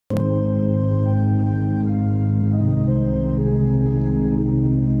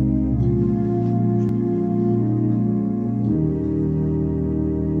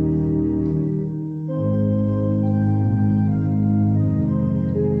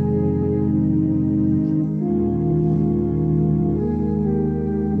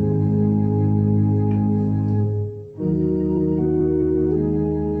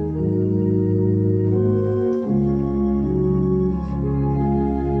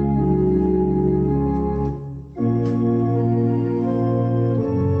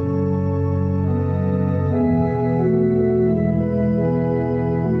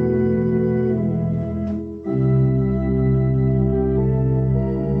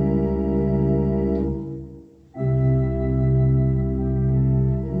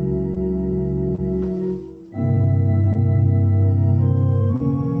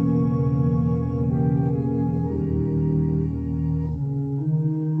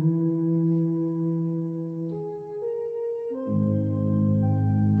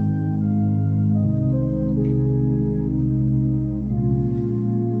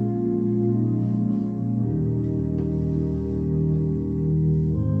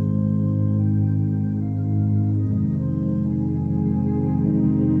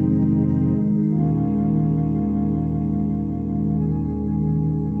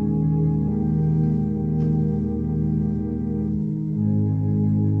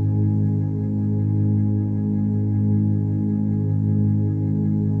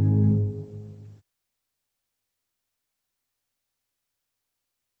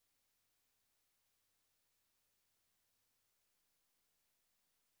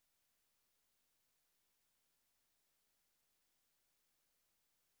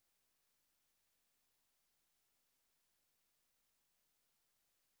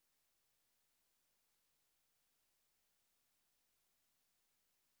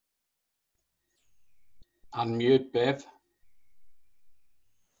Unmute, Bev.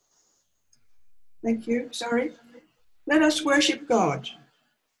 Thank you. Sorry. Let us worship God,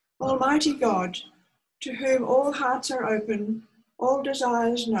 Almighty God, to whom all hearts are open, all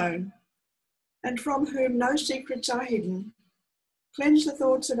desires known, and from whom no secrets are hidden. Cleanse the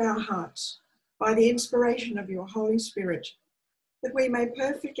thoughts of our hearts by the inspiration of your Holy Spirit, that we may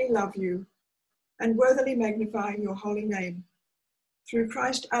perfectly love you and worthily magnify your holy name. Through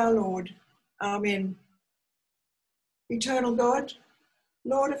Christ our Lord. Amen. Eternal God,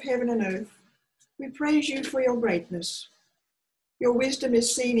 Lord of heaven and earth, we praise you for your greatness. Your wisdom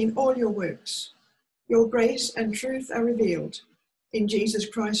is seen in all your works. Your grace and truth are revealed in Jesus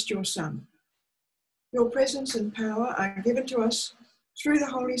Christ, your Son. Your presence and power are given to us through the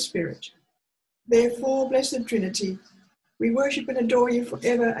Holy Spirit. Therefore, Blessed Trinity, we worship and adore you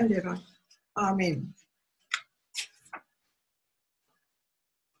forever and ever. Amen.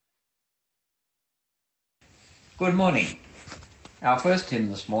 Good morning. Our first hymn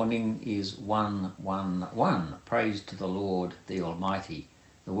this morning is 111, Praise to the Lord the Almighty.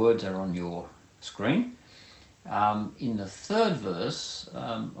 The words are on your screen. In the third verse,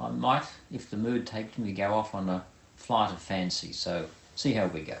 I might, if the mood takes me, go off on a flight of fancy, so see how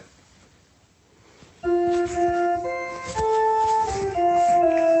we go.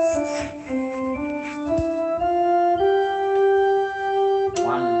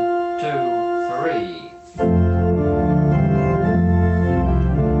 One, two, three.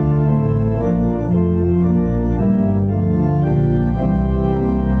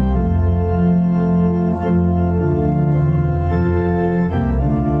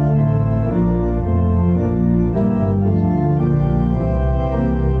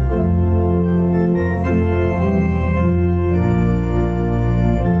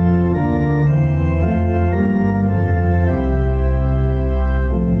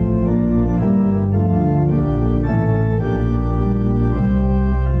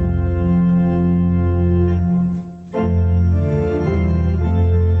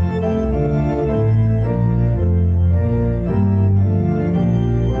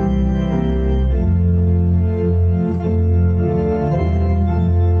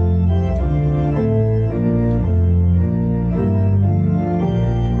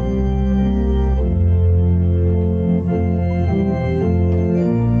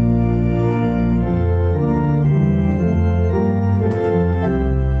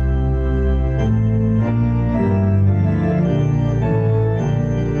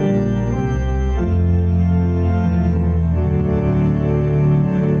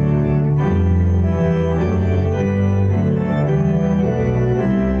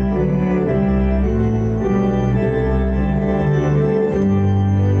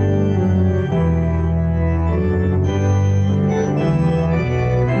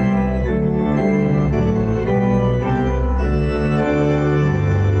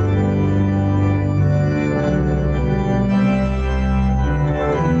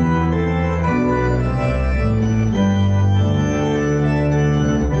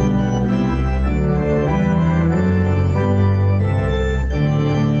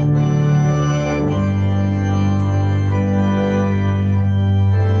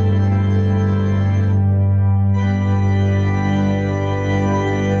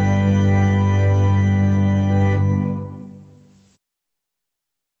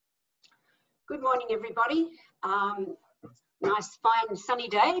 Good morning, everybody. Nice, fine, sunny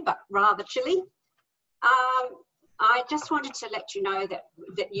day, but rather chilly. I just wanted to let you know that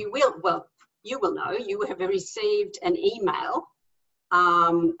you will know, you have received an email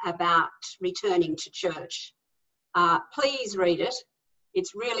about returning to church. Please read it.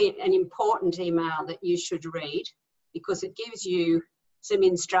 It's really an important email that you should read because it gives you some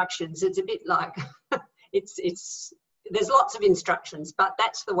instructions. It's a bit like, there's lots of instructions, but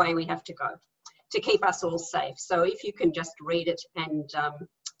that's the way we have to go to keep us all safe. So if you can just read it and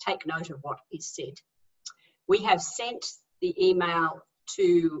take note of what is said. We have sent the email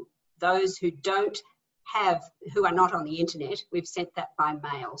to those who who are not on the internet. We've sent that by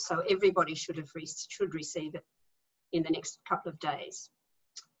mail. So everybody should receive it in the next couple of days.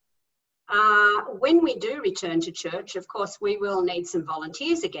 When we do return to church, of course, we will need some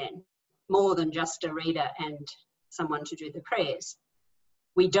volunteers again, more than just a reader and someone to do the prayers.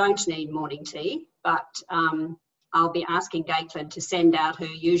 We don't need morning tea, but I'll be asking Gaitlin to send out her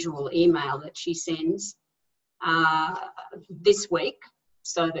usual email that she sends this week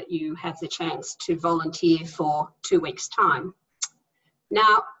so that you have the chance to volunteer for 2 weeks' time.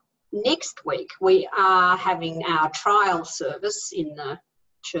 Now, next week, we are having our trial service in the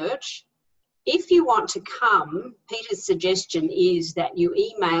church. If you want to come, Peter's suggestion is that you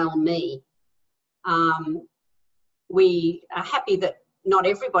email me We are happy that not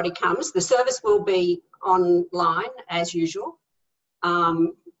everybody comes. The service will be online as usual,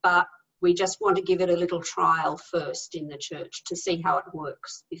 but we just want to give it a little trial first in the church to see how it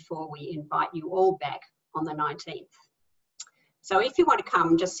works before we invite you all back on the 19th. So if you want to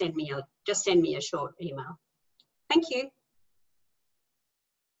come, just send me a short email. Thank you.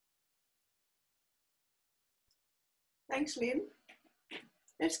 Thanks, Lynn.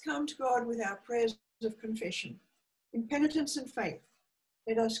 Let's come to God with our prayers of confession. In penitence and faith,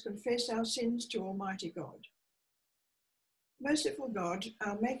 let us confess our sins to Almighty God. Merciful God,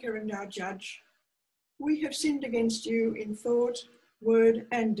 our Maker and our Judge, we have sinned against you in thought, word,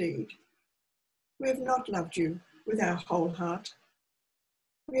 and deed. We have not loved you with our whole heart.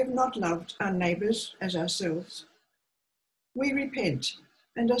 We have not loved our neighbours as ourselves. We repent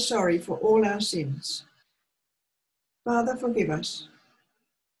and are sorry for all our sins. Father, forgive us.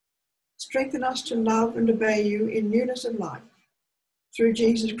 Strengthen us to love and obey you in newness of life. Through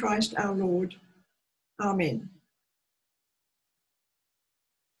Jesus Christ our Lord. Amen.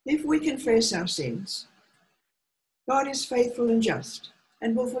 If we confess our sins, God is faithful and just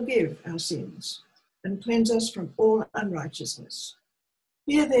and will forgive our sins and cleanse us from all unrighteousness.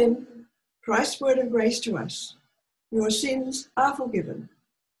 Hear then Christ's word of grace to us. Your sins are forgiven.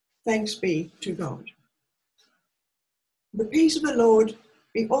 Thanks be to God. The peace of the Lord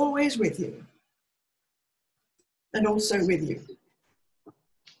be always with you and also with you.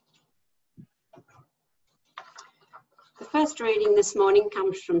 The first reading this morning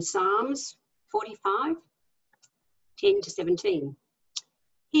comes from Psalms 45, 10 to 17.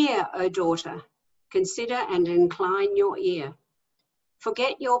 Hear, O daughter, consider and incline your ear.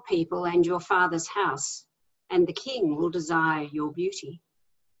 Forget your people and your father's house, and the king will desire your beauty.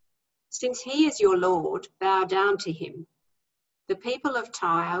 Since he is your Lord, bow down to him. The people of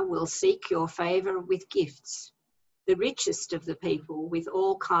Tyre will seek your favour with gifts, the richest of the people with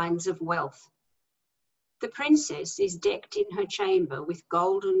all kinds of wealth. The princess is decked in her chamber with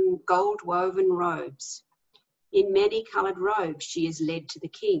gold-woven robes. In many-coloured robes she is led to the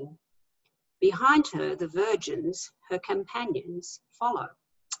king. Behind her, the virgins, her companions, follow.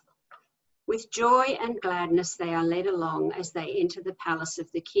 With joy and gladness they are led along as they enter the palace of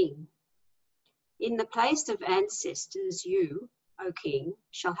the king. In the place of ancestors you, O king,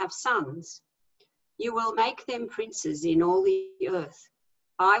 shall have sons. You will make them princes in all the earth.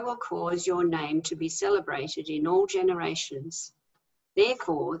 I will cause your name to be celebrated in all generations.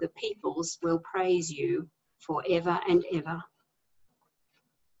 Therefore the peoples will praise you forever and ever.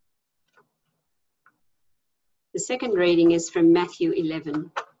 The second reading is from Matthew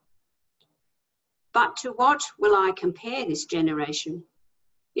 11. But to what will I compare this generation?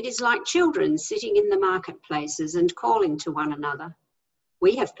 It is like children sitting in the marketplaces and calling to one another.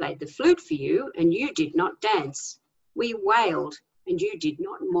 We have played the flute for you, and you did not dance. We wailed, and you did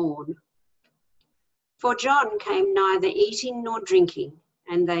not mourn. For John came neither eating nor drinking,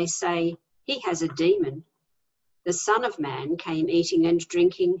 and they say, he has a demon. The Son of Man came eating and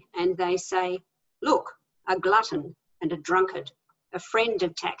drinking, and they say, look, a glutton and a drunkard, a friend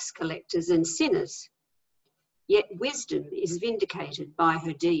of tax collectors and sinners. Yet wisdom is vindicated by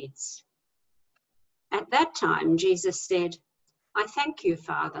her deeds. At that time, Jesus said, I thank you,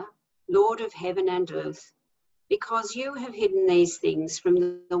 Father, Lord of heaven and earth, because you have hidden these things from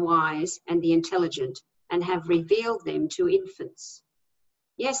the wise and the intelligent and have revealed them to infants.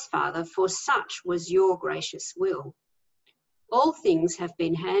 Yes, Father, for such was your gracious will. All things have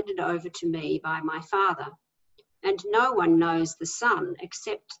been handed over to me by my Father, and no one knows the Son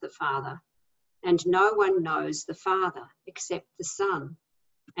except the Father, and no one knows the Father except the Son,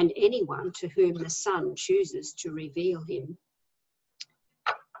 and anyone to whom the Son chooses to reveal him.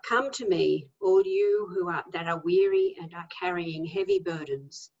 Come to me, all you that are weary and are carrying heavy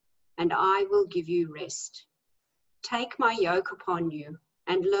burdens, and I will give you rest. Take my yoke upon you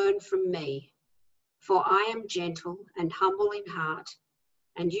and learn from me, for I am gentle and humble in heart,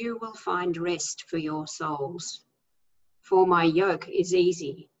 and you will find rest for your souls. For my yoke is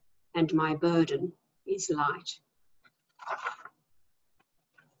easy and my burden is light.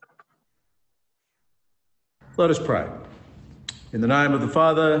 Let us pray. In the name of the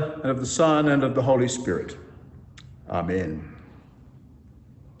Father, and of the Son, and of the Holy Spirit. Amen.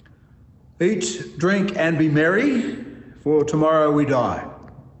 Eat, drink, and be merry, for tomorrow we die.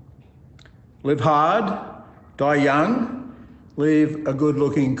 Live hard, die young, leave a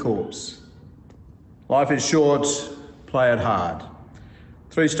good-looking corpse. Life is short, play it hard.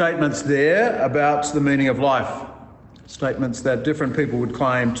 3 statements there about the meaning of life. Statements that different people would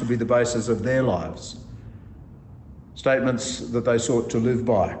claim to be the basis of their lives. Statements that they sought to live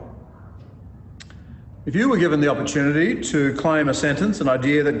by. If you were given the opportunity to claim a sentence, an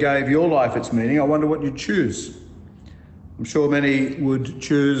idea that gave your life its meaning, I wonder what you'd choose. I'm sure many would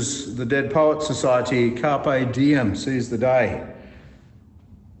choose the Dead Poets Society, Carpe Diem, seize the day.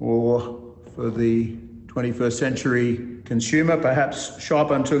 Or for the 21st century consumer, perhaps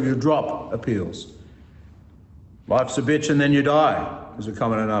shop until you drop appeals. Life's a bitch and then you die is a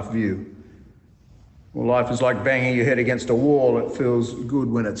common enough view. Or life is like banging your head against a wall. It feels good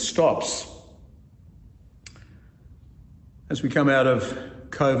when it stops. As we come out of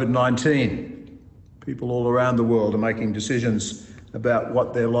COVID-19, people all around the world are making decisions about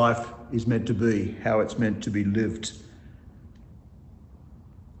what their life is meant to be, how it's meant to be lived.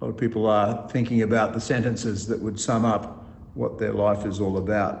 A lot of people are thinking about the sentences that would sum up what their life is all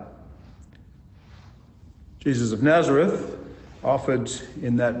about. Jesus of Nazareth offered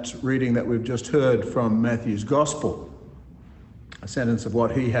in that reading that we've just heard from Matthew's Gospel a sentence of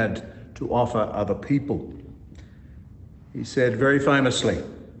what he had to offer other people. He said very famously,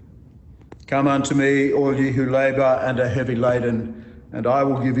 "Come unto me, all ye who labour and are heavy laden, and I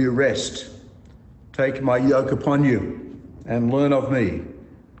will give you rest. Take my yoke upon you and learn of me,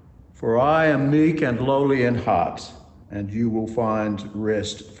 for I am meek and lowly in heart, and you will find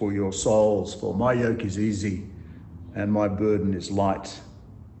rest for your souls. For my yoke is easy and my burden is light."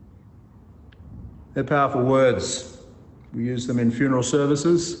 They're powerful words. We use them in funeral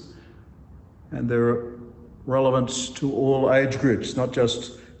services, and they're relevant to all age groups, not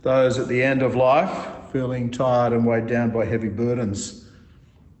just those at the end of life feeling tired and weighed down by heavy burdens.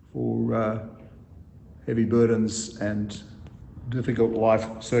 For heavy burdens and difficult life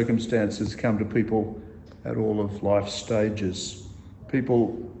circumstances come to people at all of life stages.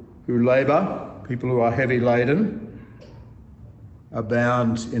 People who labour, people who are heavy laden,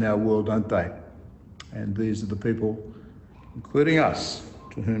 abound in our world, don't they? And these are the people, including us,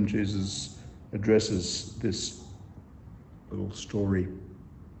 to whom Jesus addresses this little story.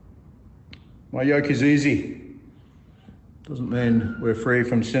 My yoke is easy. Doesn't mean we're free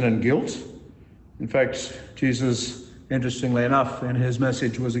from sin and guilt. In fact, Jesus, interestingly enough, in his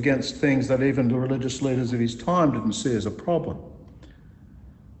message was against things that even the religious leaders of his time didn't see as a problem.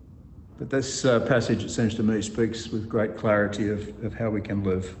 But this passage, it seems to me, speaks with great clarity of how we can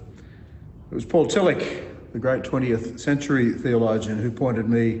live. It was Paul Tillich, the great 20th century theologian, who pointed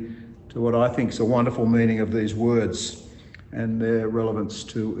me to what I think is a wonderful meaning of these words and their relevance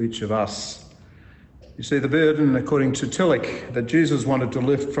to each of us. You see, the burden, according to Tillich, that Jesus wanted to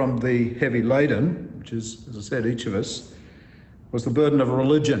lift from the heavy laden, which is, as I said, each of us, was the burden of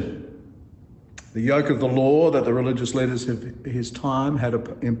religion. The yoke of the law that the religious leaders of his time had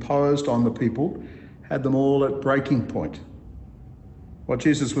imposed on the people had them all at breaking point. What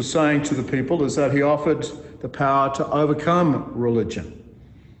Jesus was saying to the people is that he offered the power to overcome religion,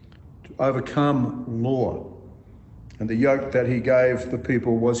 to overcome law. And the yoke that he gave the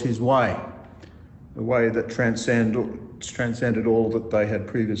people was his way, a way that transcended all that they had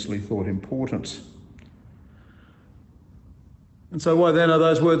previously thought important. And so why then are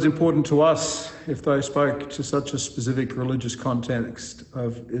those words important to us if they spoke to such a specific religious context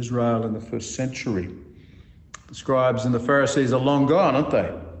of Israel in the first century? The scribes and the Pharisees are long gone, aren't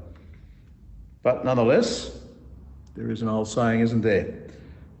they? But nonetheless, there is an old saying, isn't there?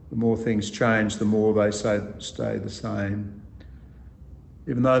 The more things change, the more they stay the same.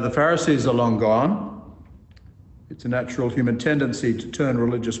 Even though the Pharisees are long gone, it's a natural human tendency to turn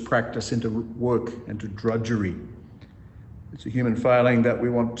religious practice into work and to drudgery. It's a human failing that we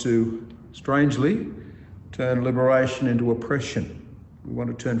want to, strangely, turn liberation into oppression. We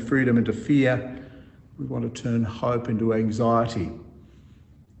want to turn freedom into fear. We want to turn hope into anxiety.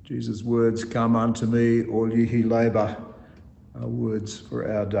 Jesus' words, "Come unto me, all ye who labour," are words for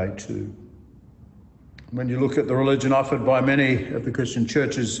our day too. When you look at the religion offered by many of the Christian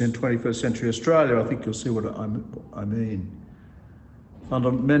churches in 21st century Australia, I think you'll see what I mean.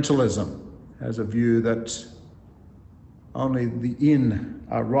 Fundamentalism has a view that only the in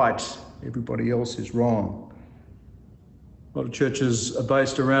are right, everybody else is wrong. A lot of churches are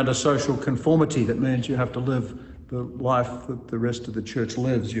based around a social conformity that means you have to live the life that the rest of the church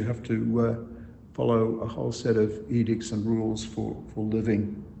lives. You have to follow a whole set of edicts and rules for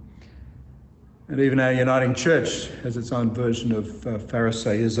living. And even our uniting church has its own version of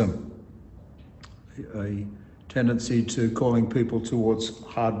Pharisaism, a tendency to calling people towards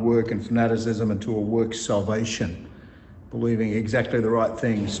hard work and fanaticism and to a work salvation, believing exactly the right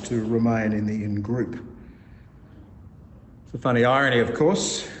things to remain in the in-group. It's a funny irony, of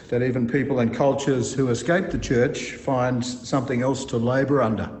course, that even people and cultures who escape the church find something else to labour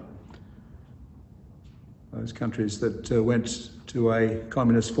under. Those countries that went to a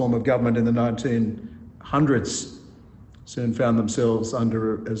communist form of government in the hundreds soon found themselves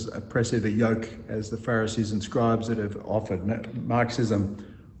under as oppressive a yoke as the Pharisees and scribes that have offered. Marxism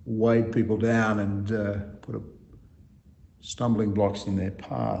weighed people down and put stumbling blocks in their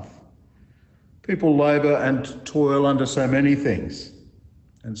path. People labour and toil under so many things,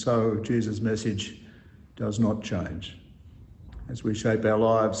 and so Jesus' message does not change. As we shape our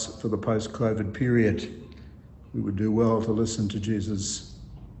lives for the post-COVID period, we would do well to listen to Jesus'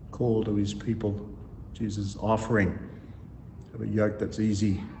 call to his people, Jesus' offering of a yoke that's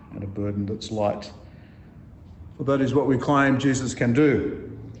easy and a burden that's light. For that is what we claim Jesus can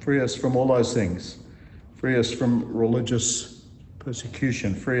do: free us from all those things, free us from religious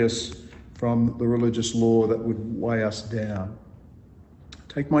persecution, free us from the religious law that would weigh us down.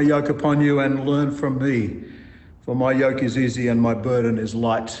 Take my yoke upon you and learn from me, for my yoke is easy and my burden is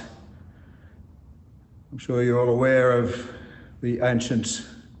light. I'm sure you're all aware of the ancient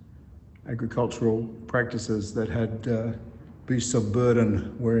agricultural practices that had beasts of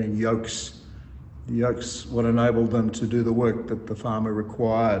burden wearing yokes. The yokes what enabled them to do the work that the farmer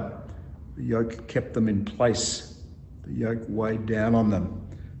required. The yoke kept them in place. The yoke weighed down on them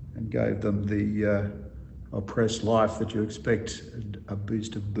and gave them the oppressed life that you expect a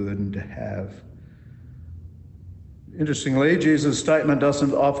beast of burden to have. Interestingly, Jesus' statement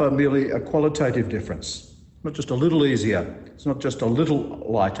doesn't offer merely a qualitative difference. Not just a little easier. It's not just a little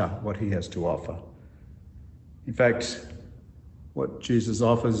lighter what he has to offer. In fact, what Jesus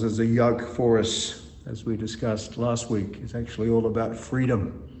offers as a yoke for us, as we discussed last week, is actually all about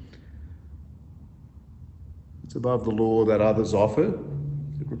freedom. It's above the law that others offer.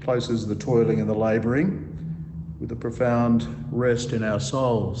 It replaces the toiling and the labouring with a profound rest in our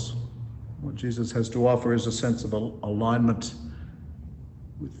souls. What Jesus has to offer is a sense of alignment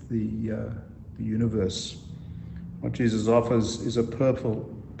with the universe. What Jesus offers is a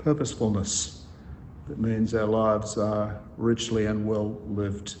purposefulness that means our lives are richly and well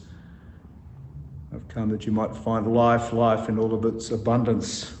lived. I've come that you might find life in all of its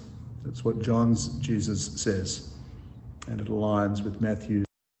abundance. That's what John's Jesus says, and it aligns with Matthew's.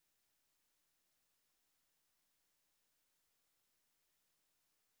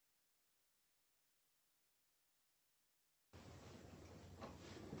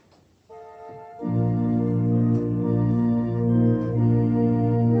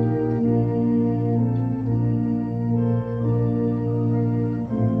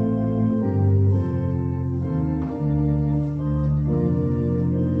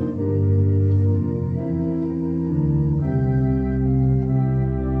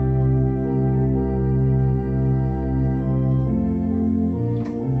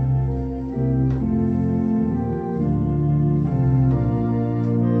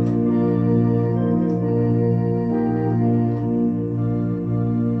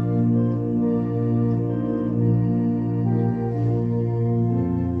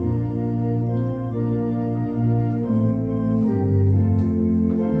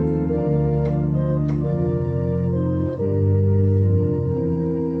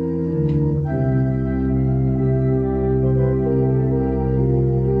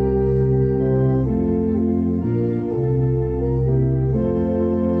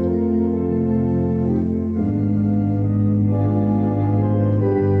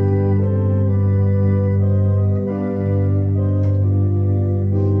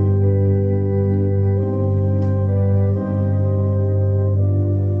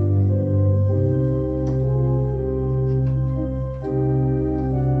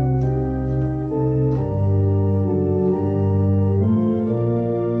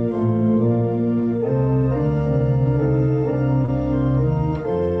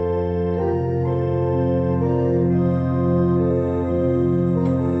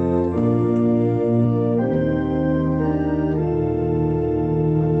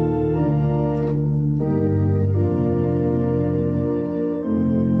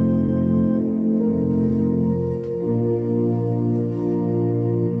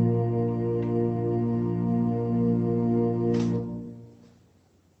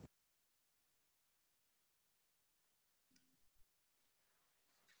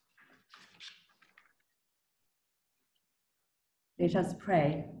 Let us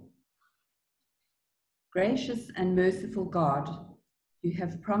pray. Gracious and merciful God, you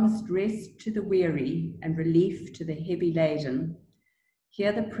have promised rest to the weary and relief to the heavy laden.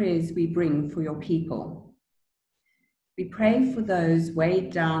 Hear the prayers we bring for your people. We pray for those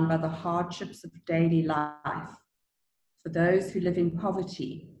weighed down by the hardships of daily life, for those who live in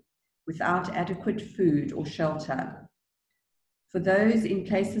poverty without adequate food or shelter, for those in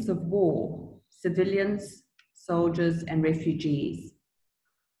places of war, civilians, soldiers, and refugees.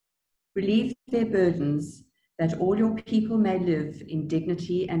 Relieve their burdens, that all your people may live in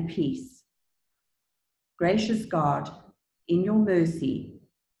dignity and peace. Gracious God, in your mercy,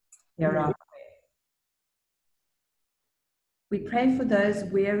 hear our prayer. We pray for those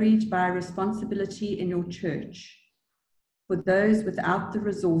wearied by responsibility in your church, for those without the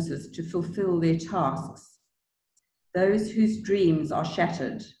resources to fulfill their tasks, those whose dreams are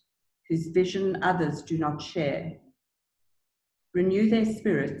shattered, whose vision others do not share. Renew their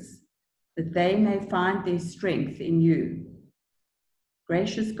spirits, that they may find their strength in you.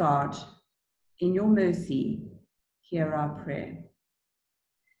 Gracious God, in your mercy, hear our prayer.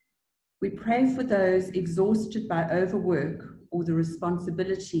 We pray for those exhausted by overwork or the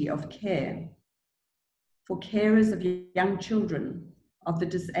responsibility of care, for carers of young children, of the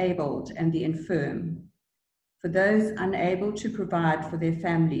disabled and the infirm, for those unable to provide for their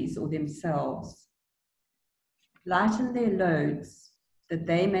families or themselves. Lighten their loads, that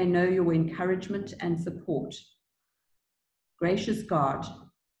they may know your encouragement and support. Gracious God,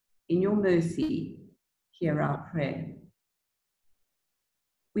 in your mercy, hear our prayer.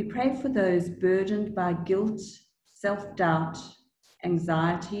 We pray for those burdened by guilt, self-doubt,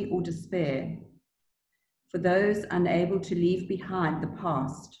 anxiety, or despair, for those unable to leave behind the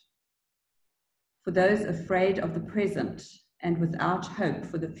past, for those afraid of the present and without hope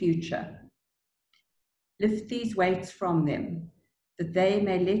for the future. Lift these weights from them, that they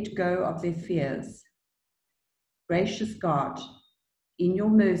may let go of their fears. Gracious God, in your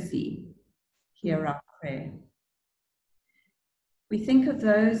mercy, hear our prayer. We think of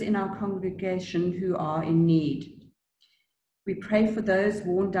those in our congregation who are in need. We pray for those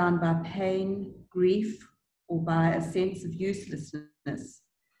worn down by pain, grief, or by a sense of uselessness,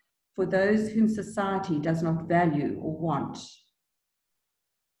 for those whom society does not value or want,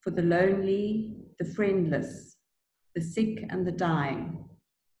 for the lonely, the friendless, the sick and the dying.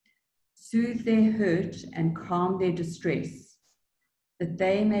 Soothe their hurt and calm their distress, that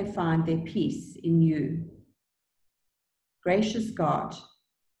they may find their peace in you. Gracious God,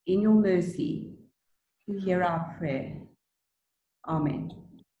 in your mercy, hear our prayer. Amen.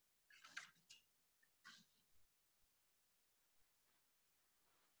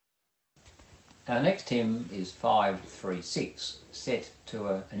 Our next hymn is 536, set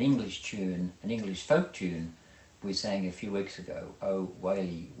to an English tune, an English folk tune we sang a few weeks ago, Oh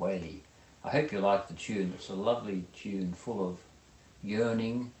Waly Waly. I hope you like the tune. It's a lovely tune full of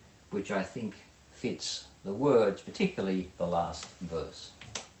yearning, which I think fits the words, particularly the last verse.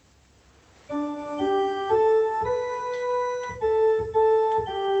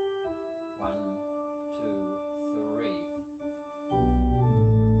 One, two, three.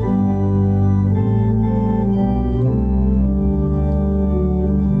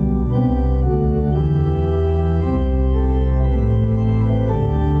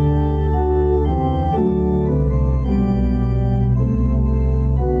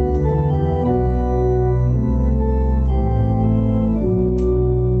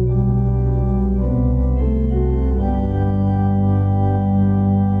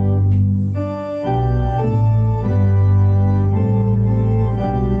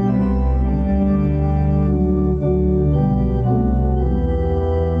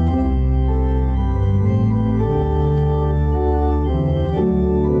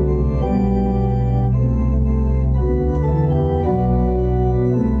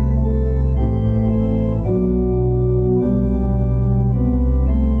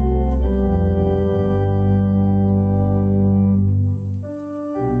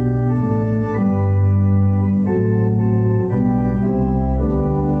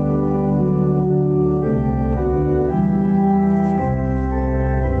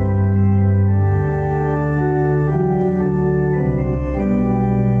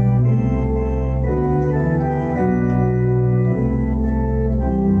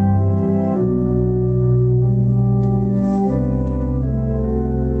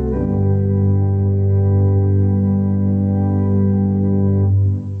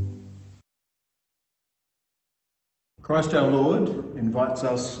 Christ our Lord invites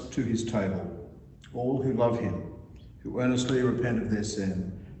us to his table, all who love him, who earnestly repent of their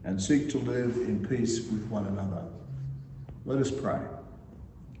sin and seek to live in peace with one another. Let us pray.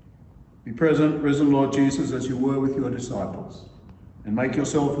 Be present, risen Lord Jesus, as you were with your disciples, and make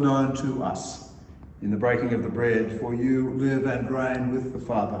yourself known to us in the breaking of the bread, for you live and reign with the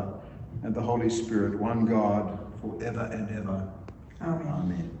Father and the Holy Spirit, one God, forever and ever. Amen.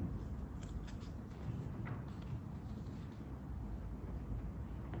 Amen.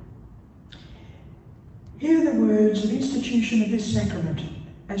 Hear the words of institution of this sacrament,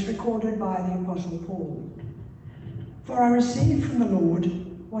 as recorded by the Apostle Paul. For I received from the Lord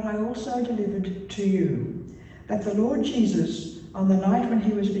what I also delivered to you, that the Lord Jesus, on the night when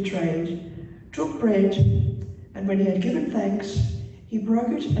he was betrayed, took bread, and when he had given thanks, he broke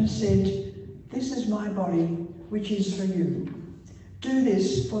it and said, "This is my body, which is for you. Do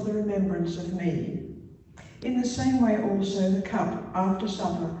this for the remembrance of me." In the same way also the cup after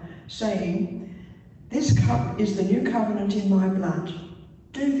supper, saying, "This cup is the new covenant in my blood.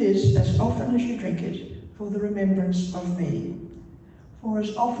 Do this as often as you drink it for the remembrance of me. For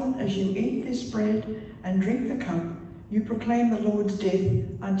as often as you eat this bread and drink the cup, you proclaim the Lord's death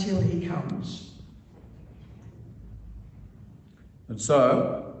until he comes." And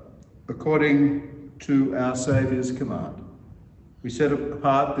so, according to our Saviour's command, we set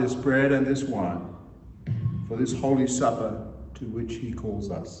apart this bread and this wine for this holy supper to which he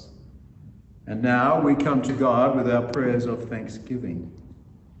calls us. And now we come to God with our prayers of thanksgiving.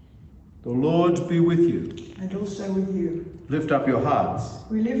 The Lord be with you. And also with you. Lift up your hearts.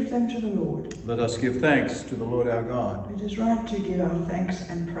 We lift them to the Lord. Let us give thanks to the Lord our God. It is right to give our thanks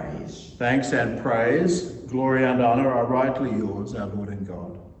and praise. Thanks and praise, glory and honour are rightly yours, our Lord and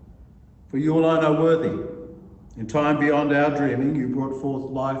God. For you alone are worthy. In time beyond our dreaming, you brought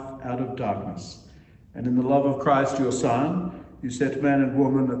forth life out of darkness. And in the love of Christ your Son, you set man and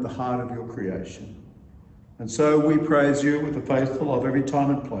woman at the heart of your creation. And so we praise you with the faithful of every time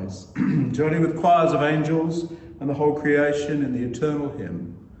and place, joining with choirs of angels and the whole creation in the eternal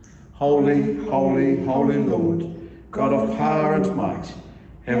hymn. Holy, holy, holy Lord, God of power and might,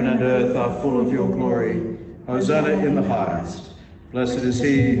 heaven and earth are full of your glory. Hosanna in the highest. Blessed is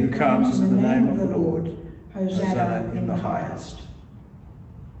he who comes in the name of the Lord. Hosanna in the highest.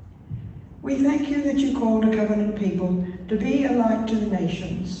 We thank you that you called a covenant people to be a light to the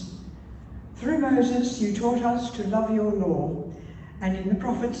nations. Through Moses, you taught us to love your law, and in the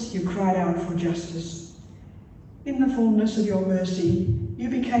prophets, you cried out for justice. In the fullness of your mercy, you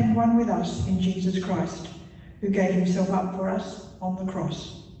became one with us in Jesus Christ, who gave himself up for us on the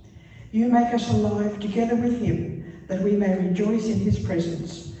cross. You make us alive together with him, that we may rejoice in his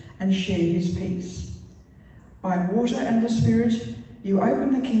presence and share his peace. By water and the Spirit, you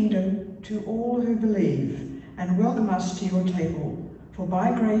open the kingdom to all who believe and welcome us to your table, for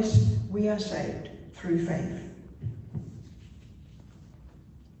by grace we are saved through faith.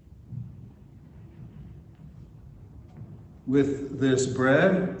 With this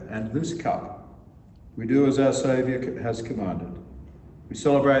bread and this cup, we do as our Saviour has commanded. We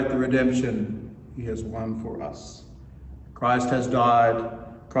celebrate the redemption he has won for us. Christ has died,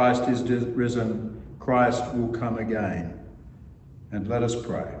 Christ is risen, Christ will come again. And let us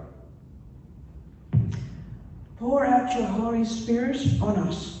pray. Pour out your Holy Spirit on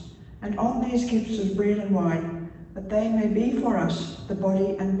us and on these gifts of bread and wine, that they may be for us the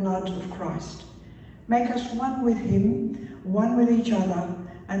body and blood of Christ. Make us one with him, one with each other,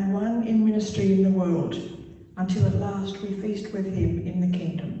 and one in ministry in the world, until at last we feast with him in the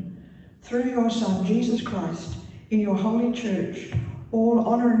kingdom. Through your Son, Jesus Christ, in your holy church, all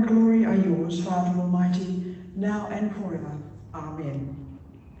honour and glory are yours, Father Almighty, now and forever. Amen.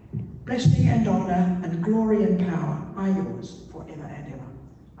 Blessing and honour and glory and power are yours forever and ever.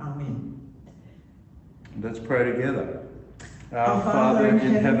 Amen. Let's pray together. Our Father in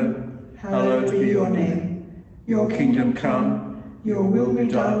heaven, hallowed be your name. Your kingdom come, your will be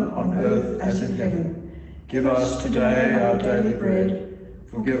done on earth as in heaven. Give us today our daily bread.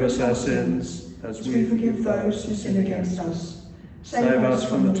 Forgive us our sins, as we forgive those who sin against us. Save us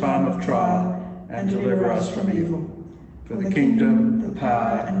from the time of trial, and deliver us from evil. For the kingdom, the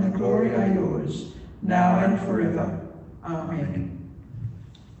power, and the glory are yours, now and forever. Amen.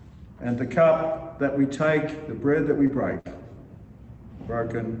 And the cup that we take, the bread that we break,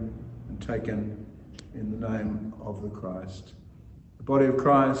 broken and taken in the name of the Christ. The body of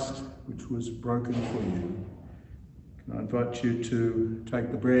Christ, which was broken for you. Can I invite you to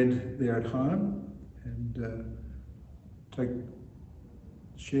take the bread there at home and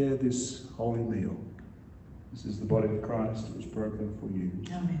share this holy meal. This is the body of Christ that was broken for you.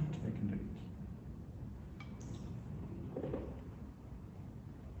 Amen. Take and eat.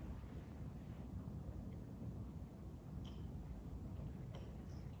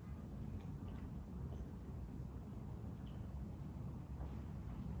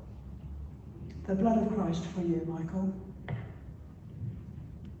 The blood of Christ for you, Michael. The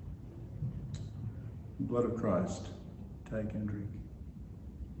blood of Christ, take and drink.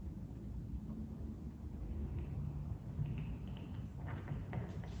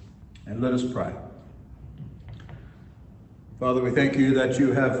 And let us pray. Father, we thank you that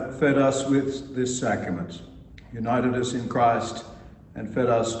you have fed us with this sacrament, united us in Christ, and fed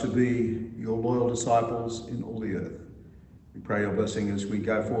us to be your loyal disciples in all the earth. We pray your blessing as we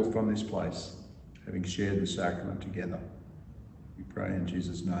go forth from this place, having shared the sacrament together. We pray in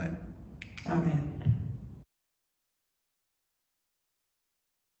Jesus' name. Amen.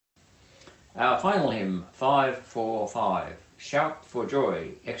 Our final hymn, 545, Shout for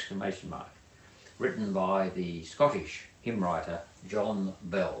Joy! Written by the Scottish hymn writer John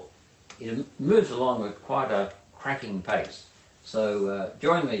Bell. It moves along at quite a cracking pace, so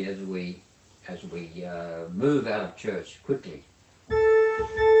join me as we move out of church quickly.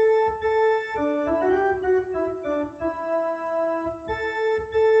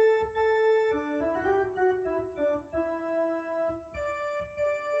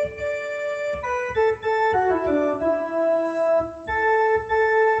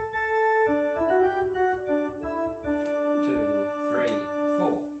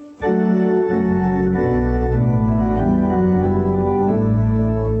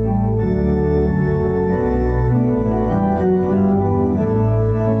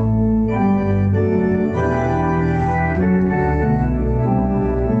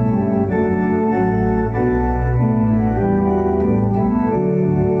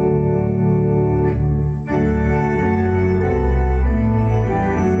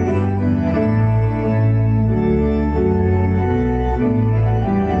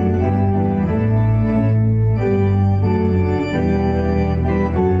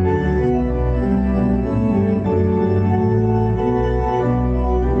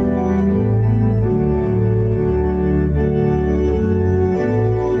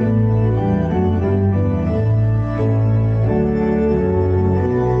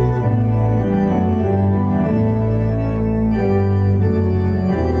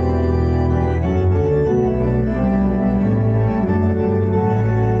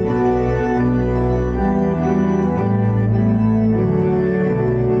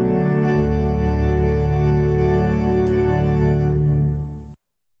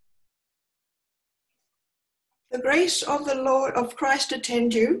 The grace of the Lord of Christ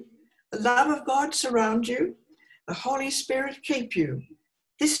attend you, the love of God surround you, the Holy Spirit keep you,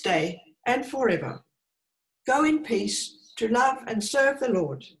 this day and forever. Go in peace to love and serve the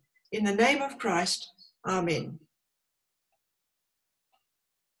Lord. In the name of Christ, Amen.